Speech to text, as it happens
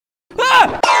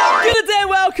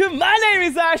welcome. My name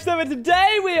is Ashton, and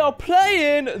today we are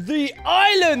playing The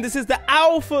Island. This is the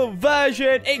alpha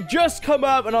version. It just come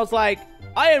up, and I was like,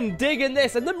 I am digging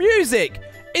this, and the music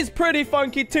is pretty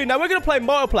funky too. Now we're gonna play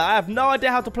multiplayer. I have no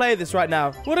idea how to play this right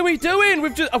now. What are we doing?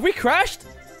 Have we crashed?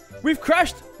 We've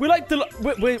crashed. We're like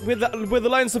we're the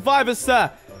lone survivors, sir.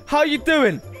 How are you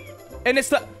doing? And he's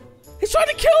trying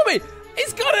to kill me.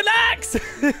 He's got an axe.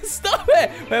 Stop it.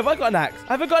 Wait, have I got an axe?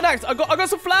 I haven't got an axe. I got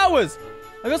some flowers.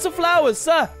 I got some flowers,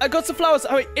 sir. I got some flowers.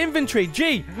 Oh, wait, inventory.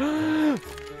 G. Oh,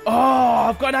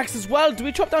 I've got an axe as well. Do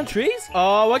we chop down trees?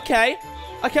 Oh, okay.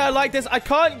 Okay, I like this. I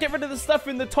can't get rid of the stuff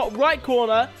in the top right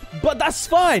corner, but that's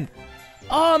fine.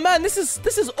 Oh, man, this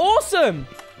is awesome.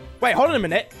 Wait, hold on a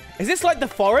minute. Is this like the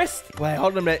forest? Wait,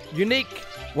 hold on a minute. Unique.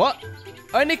 What?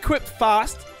 Only equipped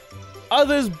fast.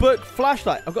 Others book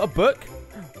flashlight. I've got a book.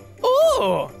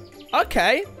 Oh,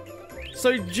 okay.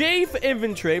 So G for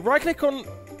inventory. Right click on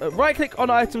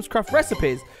items, craft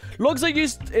recipes. Logs are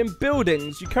used in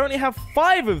buildings. You currently have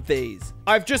 5 of these.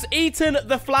 I've just eaten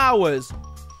the flowers.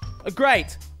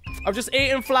 Great. I've just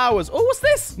eaten flowers. Oh, what's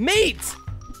this? Meat.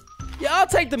 Yeah, I'll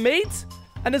take the meat.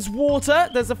 And there's water.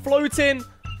 There's a floating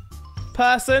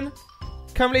person.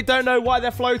 Currently don't know why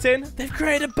they're floating. They've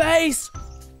created a base.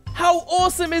 How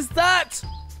awesome is that?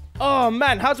 Oh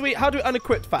man, how do we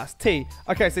unequip fast? T.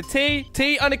 Okay, so T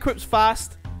unequips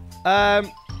fast.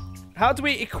 How do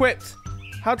we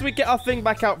get our thing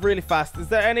back out really fast? Is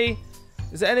there any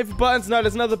buttons? No,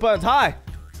 there's another button. Hi,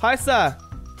 sir.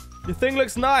 Your thing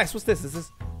looks nice. What's this? Is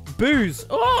this booze?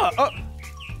 Oh.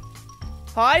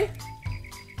 Hi.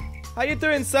 How you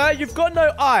doing, sir? You've got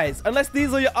no eyes, unless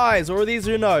these are your eyes or are these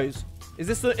your nose? Is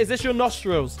this your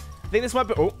nostrils? I think this might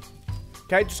be. Oh.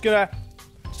 Okay, just gonna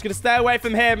stay away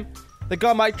from him. The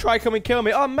guy might try come and kill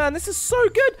me. Oh man, this is so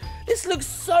good. This looks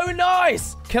so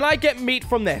nice. Can I get meat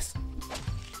from this?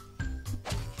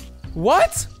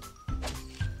 What?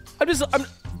 I'm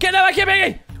get back here,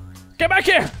 baby. Get back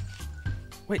here.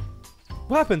 Wait,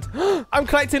 what happened? I'm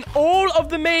collecting all of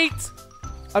the meat.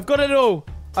 I've got it all.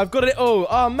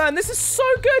 Oh man, this is so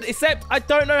good. Except I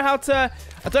don't know how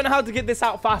to get this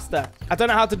out faster. I don't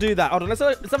know how to do that. Hold on, let's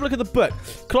have a look at the book.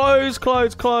 Clothes,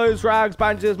 rags,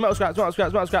 bandages, metal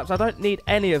scraps. I don't need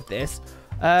any of this.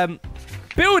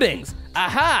 Buildings.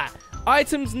 Aha.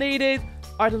 Items needed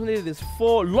is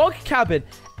 4. Log cabin.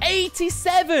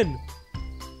 87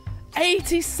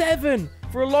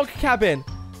 for a log cabin.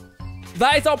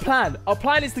 That is our plan. Our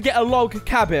plan is to get a log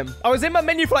cabin. I was in my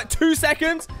menu for like 2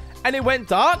 seconds and it went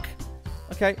dark.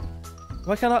 Okay.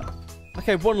 Why can't I?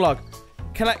 Okay, 1 log.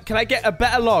 Can I get a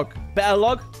better log?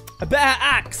 A better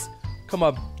axe. Come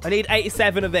on. I need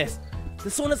 87 of this.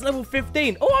 This one is level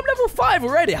 15. Oh, I'm level 5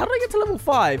 already. How did I get to level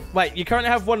 5? Wait, you currently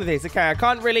have 1 of these. Okay, I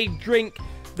can't really drink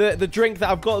the drink that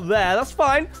I've got there. That's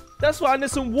fine. That's fine.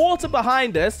 There's some water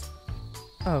behind us.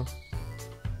 Oh.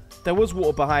 There was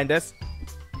water behind us.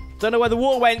 Don't know where the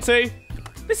water went to.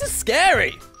 This is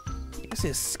scary.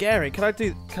 Can I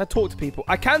talk to people?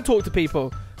 I can talk to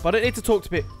people, but I don't need to talk to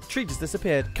people. Tree just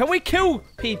disappeared. Can we kill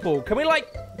people? Can we,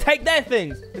 like, take their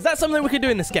things? Is that something we can do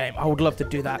in this game? I would love to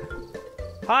do that.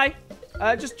 Hi.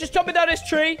 Just jumping down this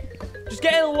tree. Just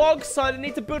getting logs, so I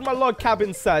need to build my log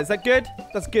cabin, sir. Is that good?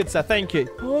 That's good, sir. Thank you.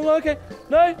 Oh, okay.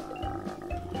 No.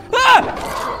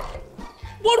 Ah!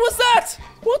 What was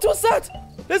that?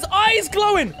 There's eyes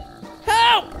glowing.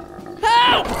 Help!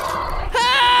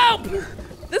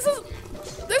 There's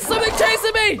something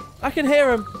chasing me. I can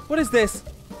hear him. What is this?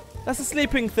 That's a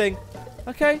sleeping thing.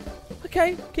 Okay.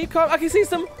 Keep calm. I can see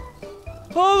some.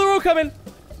 Oh,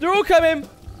 they're all coming.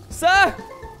 Sir.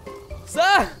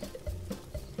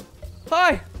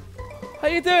 Hi. How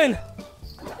you doing?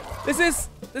 This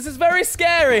is very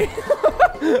scary.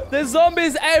 There's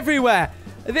zombies everywhere.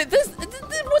 This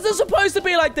wasn't supposed to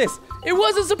be like this. It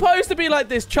wasn't supposed to be like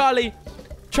this, Charlie.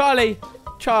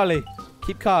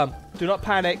 Keep calm. Do not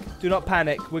panic.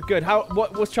 We're good.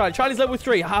 What's Charlie? Charlie's level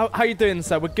 3. How you doing,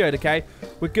 sir? We're good, okay?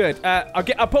 We're good.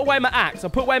 I'll put away my axe.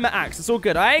 It's all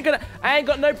good. I ain't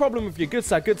got no problem with you. Good,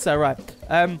 sir. Right.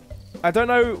 I don't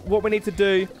know what we need to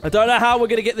do. I don't know how we're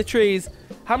gonna get the trees.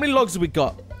 How many logs have we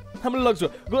got? We've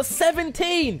got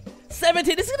 17.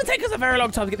 17. This is gonna take us a very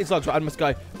long time to get these logs. Right, I must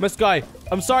go.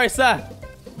 I'm sorry, sir.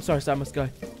 I must go.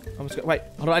 Wait,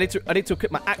 hold on. I need to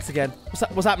equip my axe again.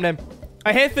 What's happening?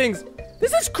 I hear things.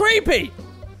 This is creepy.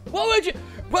 Why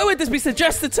would this be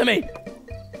suggested to me?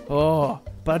 Oh,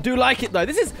 but I do like it though.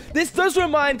 This does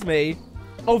remind me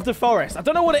of the forest. I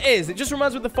don't know what it is. It just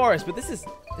reminds me of the forest, but this is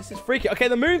freaky. Okay,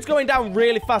 the moon's going down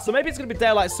really fast, so maybe it's gonna be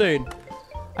daylight soon.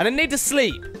 And I need to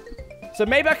sleep. So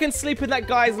maybe I can sleep in that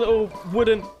guy's little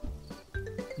wooden.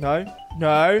 No.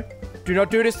 Do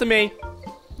not do this to me.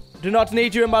 Do not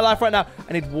need you in my life right now.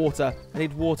 I need water. I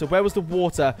need water. Where was the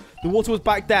water? The water was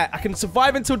back there. I can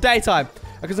survive until daytime.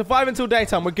 I can survive until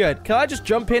daytime. We're good. Can I just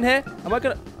jump in here? Am I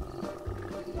gonna...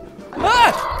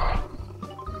 Ah!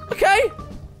 Okay.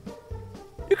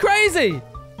 You're crazy.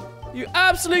 You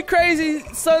absolute crazy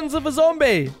sons of a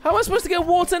zombie. How am I supposed to get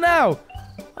water now?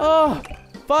 Oh,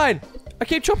 fine. I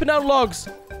keep chopping down logs.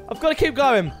 I've got to keep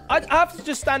going. I have to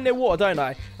just stand near water, don't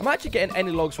I? I'm actually getting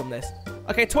any logs from this.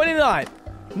 Okay, 29.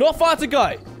 Not far to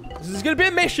go. This is going to be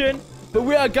a mission, but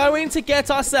we are going to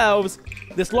get ourselves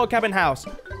this log cabin house.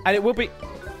 And it will be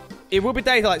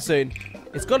daylight soon.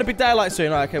 It's going to be daylight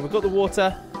soon. Right, okay, we've got the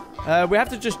water. We have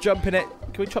to just jump in it.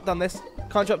 Can we chop down this?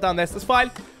 Can't chop down this. That's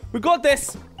fine. We've got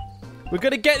this. We're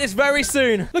going to get this very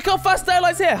soon. Look how fast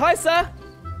daylight's here. Hi, sir.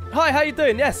 Hi, how you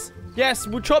doing? Yes. Yes,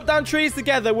 we'll chop down trees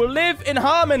together. We'll live in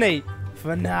harmony.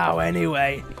 For now,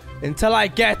 anyway. Until I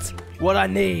get what I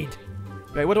need.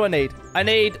 Wait, what do I need? I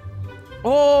need...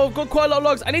 Oh, I've got quite a lot of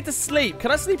logs. I need to sleep. Can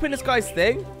I sleep in this guy's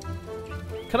thing?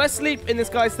 Can I sleep in this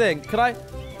guy's thing? Can I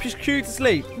just queue to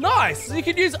sleep? Nice. So you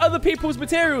can use other people's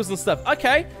materials and stuff.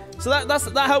 Okay. So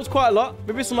that helps quite a lot.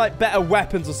 Maybe some like better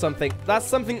weapons or something. That's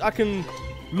something I can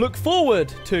look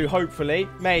forward to, hopefully.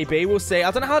 Maybe. We'll see.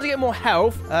 I don't know how to get more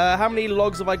health. How many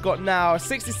logs have I got now?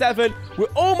 67. We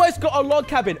almost got a log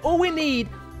cabin. All we need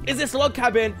is this log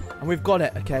cabin. And we've got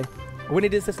it, okay? All we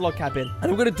need is this log cabin.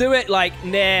 And we're going to do it, like,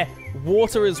 near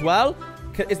water as well.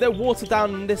 Is there water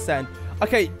down in this end?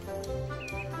 Okay.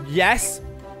 Yes.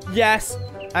 Yes.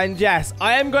 And yes.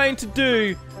 I am going to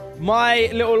do my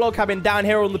little log cabin down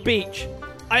here on the beach.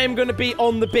 I am going to be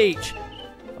on the beach.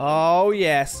 Oh,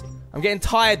 yes. I'm getting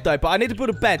tired, though, but I need to put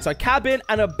a bed. So a cabin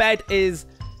and a bed is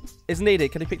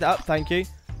needed. Can you pick that up? Thank you.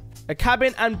 A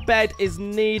cabin and bed is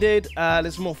needed.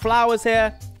 There's more flowers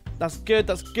here. That's good.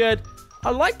 That's good.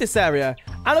 I like this area.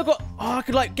 And I've got... Oh, I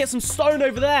could, like, get some stone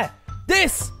over there.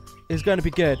 This is going to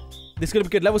be good. This is going to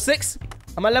be good. Level 6.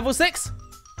 Am I level 6?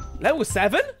 Level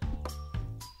 7?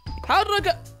 How did I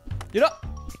go... You know...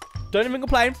 Don't even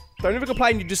complain. Don't even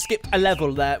complain. You just skipped a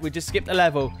level there. We just skipped a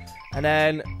level. And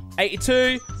then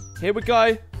 82... Here we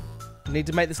go. We need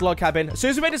to make this log cabin. As soon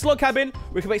as we make this log cabin,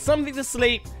 we can make something to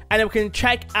sleep, and then we can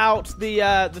check out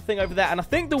the thing over there. And I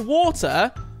think the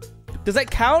water, does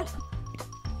it count?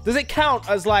 Does it count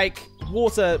as like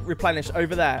water replenished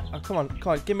over there? Oh, come on,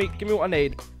 come on, give me what I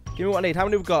need. Give me what I need. How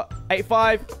many we got?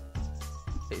 85,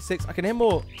 86. I can hear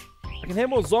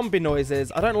more zombie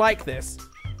noises. I don't like this.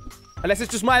 Unless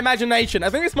it's just my imagination. I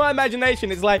think it's my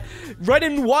imagination. It's like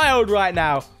running wild right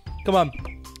now. Come on.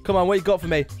 Come on, what you got for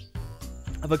me?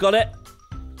 Have I got it?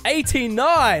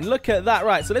 89. Look at that.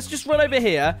 Right, so let's just run over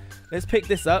here. Let's pick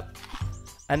this up.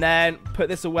 And then put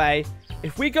this away.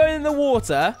 If we go in the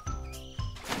water...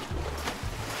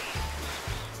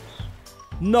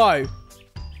 No.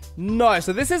 No.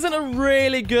 So this isn't a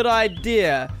really good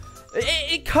idea.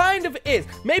 It kind of is.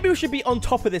 Maybe we should be on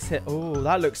top of this here. Oh,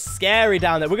 that looks scary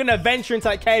down there. We're going to venture into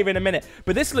that cave in a minute.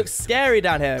 But this looks scary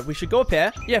down here. We should go up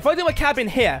here. Yeah, if I do my cabin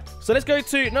here. So let's go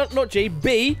to... Not G.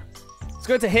 B. Let's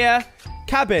go to here.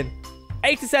 Cabin.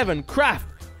 87. Craft.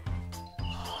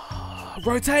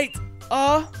 Rotate.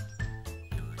 R.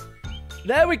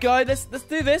 There we go. Let's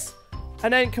do this.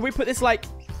 And then can we put this like...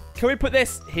 Can we put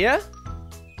this here?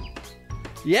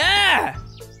 Yeah!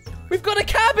 We've got a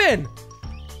cabin!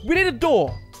 We need a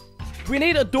door. We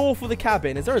need a door for the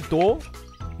cabin. Is there a door?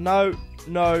 No.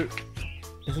 No.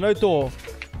 There's no door.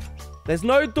 There's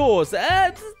no doors.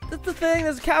 That's the thing.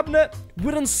 There's a cabinet.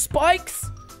 Wooden spikes.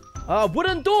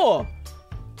 Wooden door.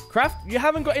 Craft, you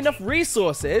haven't got enough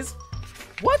resources.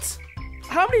 What?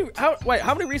 How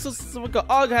many resources have we got?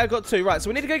 Oh, okay, I got 2. Right, so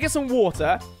we need to go get some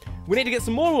water. We need to get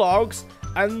some more logs.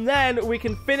 And then we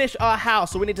can finish our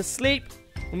house. So we need to sleep.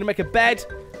 We need to make a bed.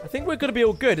 I think we're going to be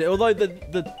all good. Although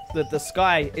the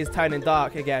sky is turning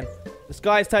dark again. The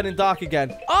sky is turning dark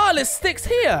again. Oh, there's sticks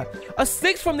here. Are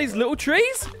sticks from these little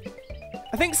trees?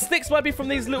 I think sticks might be from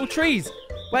these little trees.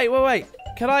 Wait.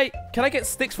 Can I get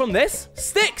sticks from this?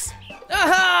 Sticks!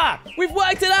 Aha! We've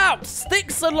worked it out!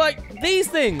 Sticks are like these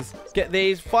things. Get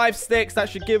these. 5 sticks. That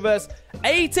should give us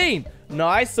 18.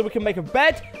 Nice. So we can make a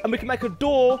bed and we can make a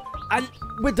door and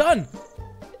we're done.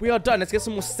 We are done. Let's get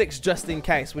some more sticks just in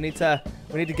case. We need to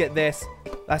get this.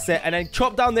 That's it. And then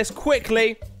chop down this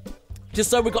quickly. Just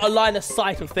so we've got a line of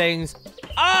sight of things.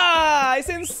 Ah! It's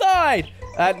inside!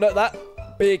 Not that.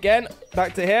 B again.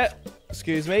 Back to here.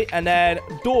 Excuse me. And then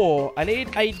door. I need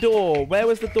a door. Where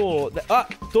was the door?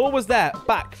 Door was there.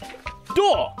 Back.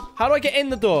 Door! How do I get in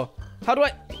the door? How do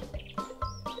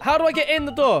I get in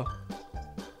the door?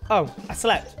 Oh, I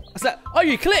slept. Oh,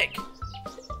 you click.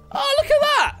 Oh, look at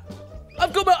that.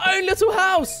 I've got my own little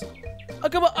house. I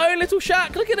got my own little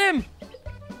shack. Look at him.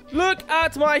 Look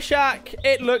at my shack.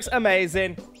 It looks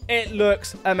amazing. It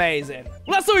looks amazing.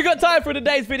 Well, that's all we got time for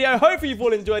today's video. Hopefully you've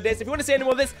all enjoyed this. If you want to see any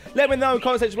more of this, let me know in the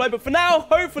comment section below. But for now,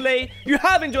 hopefully you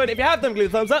have enjoyed it. If you have done, give a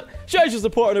thumbs up. Shows your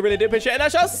support and I really do appreciate it. And I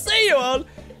shall see you all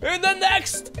in the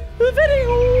next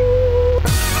video.